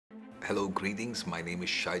Hello, greetings. My name is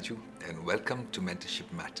Shaiju, and welcome to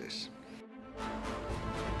Mentorship Matters.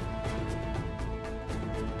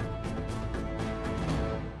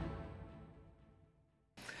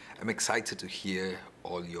 I'm excited to hear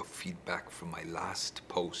all your feedback from my last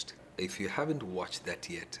post. If you haven't watched that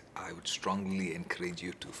yet, I would strongly encourage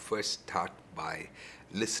you to first start by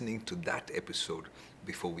listening to that episode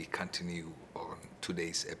before we continue on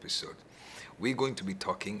today's episode. We're going to be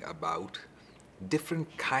talking about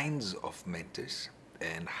different kinds of mentors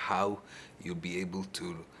and how you'll be able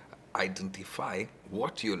to identify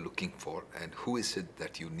what you're looking for and who is it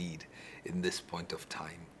that you need in this point of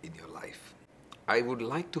time in your life. I would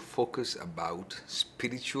like to focus about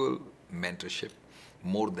spiritual mentorship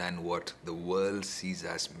more than what the world sees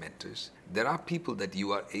as mentors. There are people that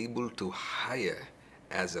you are able to hire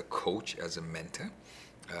as a coach, as a mentor,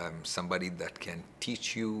 somebody that can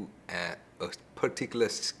teach you a particular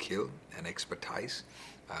skill and expertise.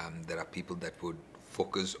 There are people that would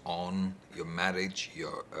focus on your marriage,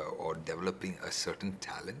 or developing a certain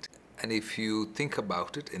talent. And if you think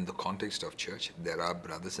about it in the context of church, there are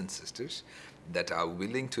brothers and sisters that are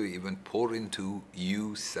willing to even pour into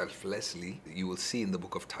you selflessly. You will see in the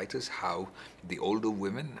book of Titus how the older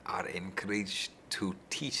women are encouraged to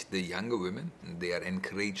teach the younger women. They are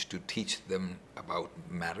encouraged to teach them about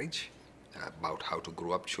marriage, about how to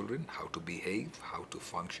grow up children, how to behave, how to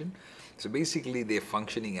function. So basically they're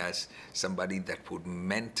functioning as somebody that would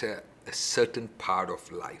mentor a certain part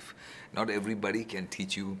of life. Not everybody can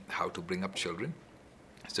teach you how to bring up children.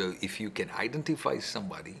 So if you can identify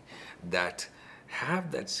somebody that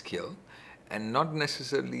have that skill, and not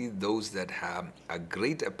necessarily those that are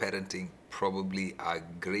great at parenting, probably are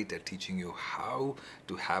great at teaching you how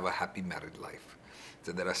to have a happy married life.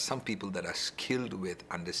 So there are some people that are skilled with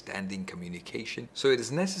understanding communication. So it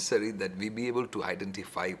is necessary that we be able to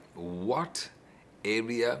identify what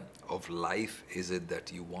area of life is it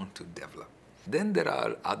that you want to develop. Then there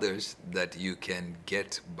are others that you can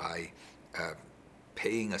get by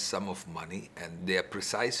paying a sum of money, and they are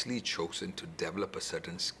precisely chosen to develop a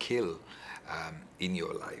certain skill in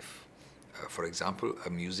your life. For example, a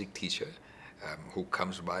music teacher who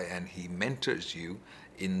comes by and he mentors you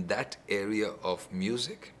in that area of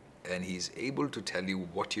music, and he's able to tell you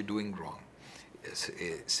what you're doing wrong.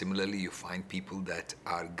 Similarly, you find people that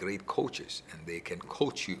are great coaches, and they can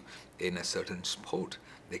coach you in a certain sport.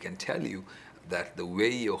 They can tell you that the way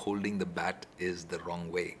you're holding the bat is the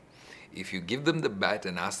wrong way. If you give them the bat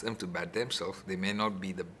and ask them to bat themselves, they may not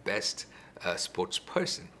be the best sports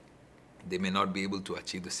person. They may not be able to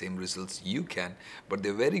achieve the same results you can, but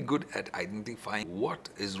they're very good at identifying what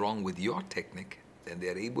is wrong with your technique, and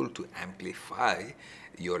they're able to amplify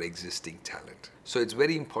your existing talent. So it's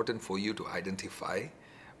very important for you to identify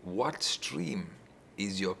what stream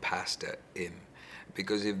is your pastor in.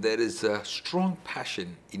 Because if there is a strong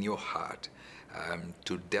passion in your heart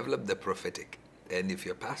to develop the prophetic, and if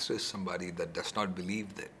your pastor is somebody that does not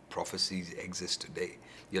believe that prophecies exist today,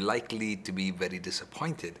 you're likely to be very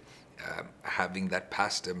disappointed having that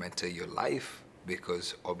pastor mentor your life,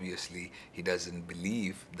 because obviously he doesn't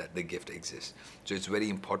believe that the gift exists. So it's very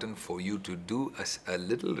important for you to do a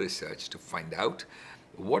little research to find out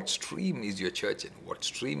what stream is your church in, what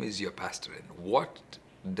stream is your pastor in, what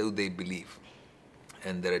do they believe.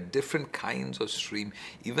 And there are different kinds of stream,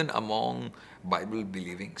 even among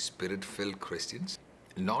Bible-believing, Spirit-filled Christians.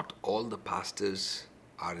 Not all the pastors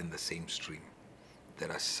are in the same stream.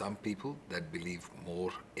 There are some people that believe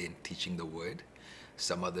more in teaching the word.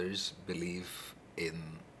 Some others believe in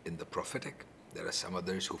the prophetic. There are some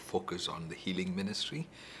others who focus on the healing ministry.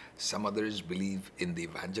 Some others believe in the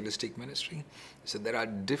evangelistic ministry. So there are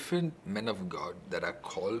different men of God that are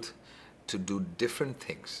called to do different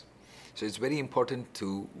things. So it's very important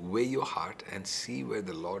to weigh your heart and see where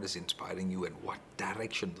the Lord is inspiring you and what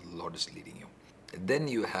direction the Lord is leading you. And then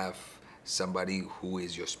you have somebody who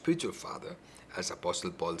is your spiritual father. As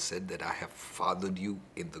Apostle Paul said, that I have fathered you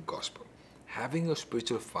in the gospel. Having a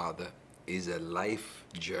spiritual father is a life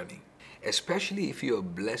journey. Especially if you are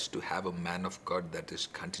blessed to have a man of God that is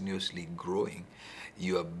continuously growing,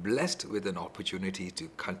 you are blessed with an opportunity to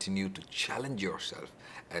continue to challenge yourself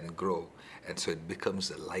and grow. And so it becomes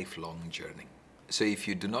a lifelong journey. So if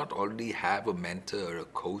you do not already have a mentor or a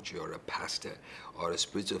coach or a pastor or a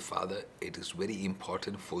spiritual father, it is very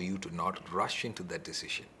important for you to not rush into that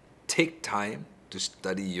decision. Take time to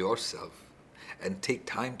study yourself and take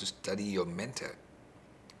time to study your mentor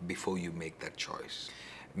before you make that choice.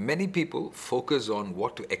 Many people focus on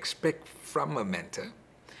what to expect from a mentor,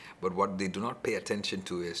 but what they do not pay attention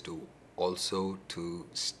to is to also to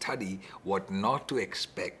study what not to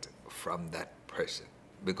expect from that person.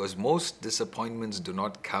 because most disappointments do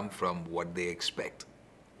not come from what they expect,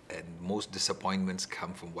 and most disappointments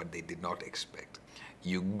come from what they did not expect.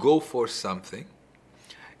 You go for something,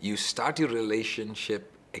 you start your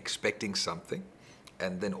relationship expecting something,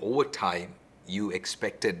 and then over time you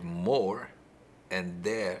expected more, and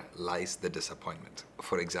there lies the disappointment.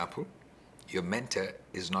 For example, your mentor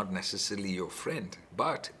is not necessarily your friend,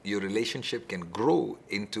 but your relationship can grow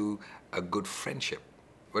into a good friendship.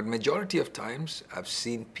 But majority of times I've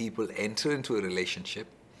seen people enter into a relationship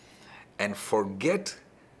and forget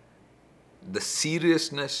the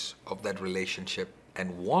seriousness of that relationship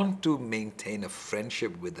and want to maintain a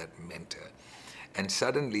friendship with that mentor, and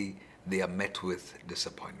suddenly they are met with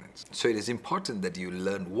disappointments. So it is important that you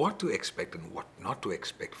learn what to expect and what not to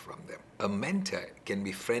expect from them. A mentor can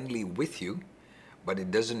be friendly with you, but it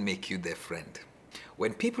doesn't make you their friend.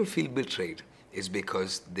 When people feel betrayed, it's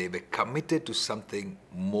because they were committed to something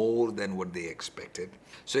more than what they expected.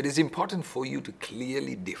 So it is important for you to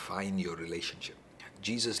clearly define your relationship.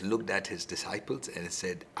 Jesus looked at his disciples and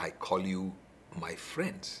said, "I call you my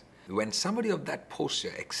friends." When somebody of that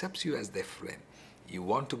posture accepts you as their friend, you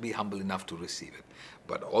want to be humble enough to receive it,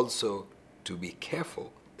 but also to be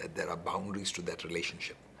careful that there are boundaries to that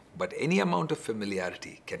relationship. But any amount of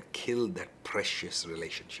familiarity can kill that precious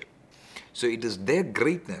relationship. So it is their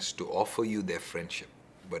greatness to offer you their friendship,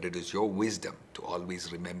 but it is your wisdom to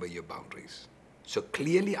always remember your boundaries. So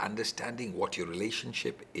clearly understanding what your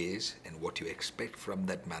relationship is and what you expect from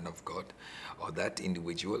that man of God or that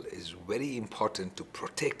individual is very important to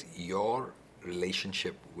protect your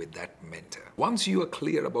relationship with that mentor. Once you are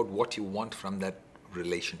clear about what you want from that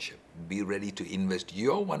relationship, be ready to invest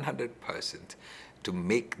your 100% to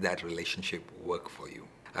make that relationship work for you.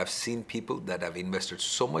 I've seen people that have invested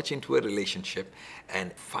so much into a relationship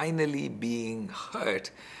and finally being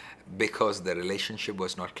hurt because the relationship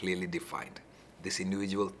was not clearly defined. This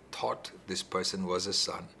individual thought this person was a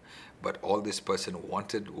son, but all this person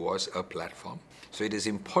wanted was a platform. So it is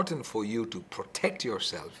important for you to protect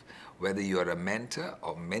yourself, whether you are a mentor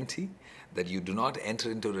or mentee, that you do not enter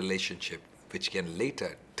into a relationship which can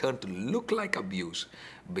later turn to look like abuse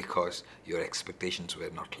because your expectations were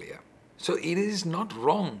not clear. So it is not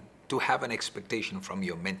wrong to have an expectation from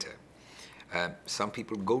your mentor. Some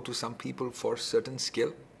people go to some people for certain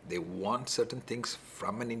skill. They want certain things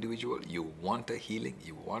from an individual. You want a healing,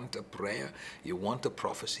 you want a prayer, you want a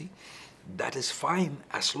prophecy. That is fine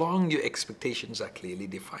as long as your expectations are clearly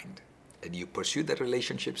defined. And you pursue that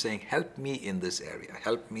relationship saying, help me in this area,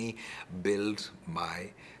 help me build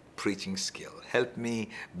my preaching skill, help me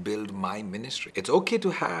build my ministry. It's okay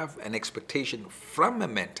to have an expectation from a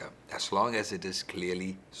mentor as long as it is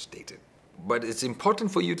clearly stated. But it's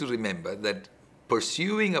important for you to remember that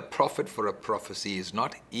pursuing a prophet for a prophecy is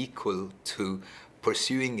not equal to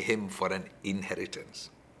pursuing him for an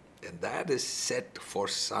inheritance. And that is set for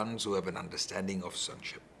sons who have an understanding of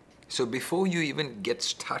sonship. So before you even get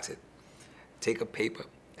started, take a paper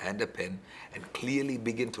and a pen and clearly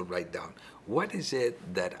begin to write down, what is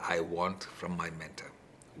it that I want from my mentor?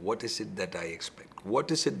 What is it that I expect?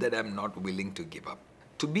 What is it that I'm not willing to give up?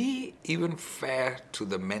 To be even fair to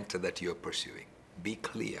the mentor that you're pursuing, be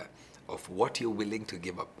clear of what you're willing to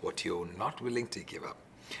give up, what you're not willing to give up,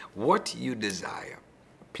 what you desire.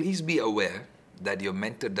 Please be aware that your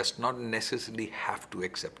mentor does not necessarily have to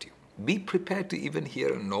accept you. Be prepared to even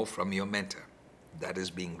hear a no from your mentor. That is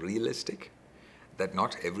being realistic, that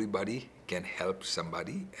not everybody can help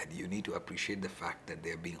somebody, and you need to appreciate the fact that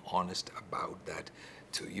they're being honest about that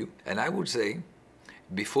to you. And I would say,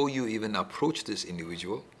 before you even approach this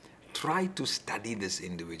individual, try to study this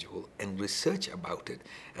individual and research about it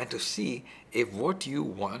and to see if what you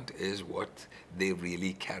want is what they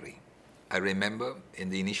really carry. I remember in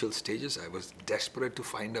the initial stages, I was desperate to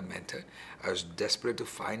find a mentor. I was desperate to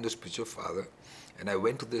find a spiritual father. And I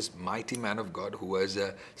went to this mighty man of God who was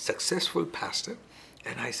a successful pastor.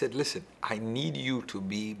 And I said, listen, I need you to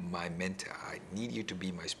be my mentor. I need you to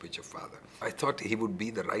be my spiritual father. I thought he would be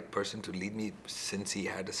the right person to lead me since he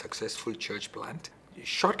had a successful church plant.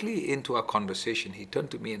 Shortly into our conversation, he turned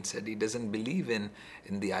to me and said he doesn't believe in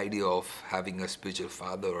the idea of having a spiritual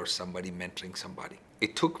father or somebody mentoring somebody.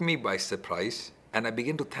 It took me by surprise, and I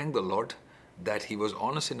began to thank the Lord that he was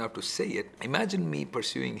honest enough to say it. Imagine me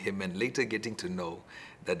pursuing him and later getting to know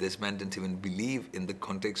that this man didn't even believe in the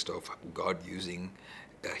context of God using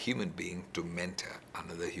a human being to mentor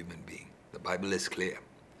another human being. The Bible is clear.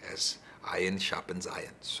 As iron sharpens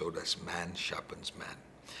iron, so does man sharpens man.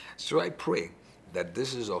 So I pray that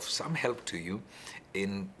this is of some help to you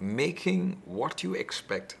in making what you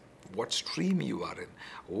expect, what stream you are in,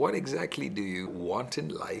 what exactly do you want in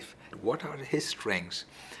life, what are his strengths,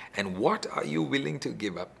 and what are you willing to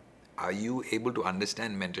give up. Are you able to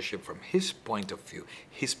understand mentorship from his point of view?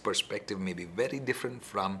 His perspective may be very different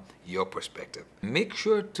from your perspective. Make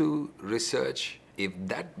sure to research if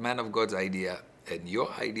that man of God's idea and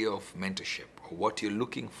your idea of mentorship or what you're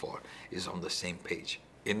looking for is on the same page.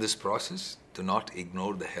 In this process, do not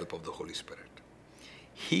ignore the help of the Holy Spirit.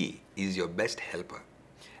 He is your best helper,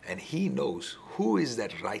 and he knows who is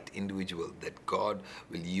that right individual that God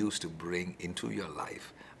will use to bring into your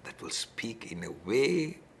life that will speak in a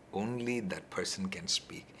way only that person can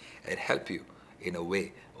speak and help you in a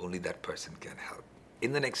way only that person can help.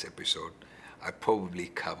 In the next episode, I probably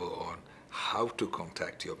cover on how to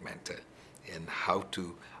contact your mentor and how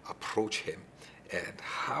to approach him and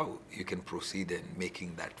how you can proceed in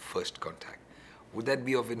making that first contact. Would that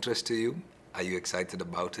be of interest to you? Are you excited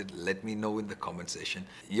about it? Let me know in the comment section.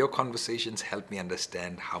 Your conversations help me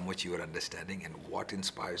understand how much you are understanding and what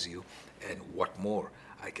inspires you and what more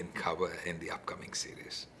I can cover in the upcoming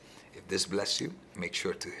series. If this bless you, make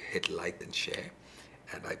sure to hit like and share.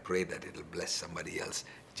 And I pray that it'll bless somebody else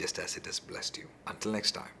just as it has blessed you. Until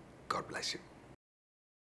next time, God bless you.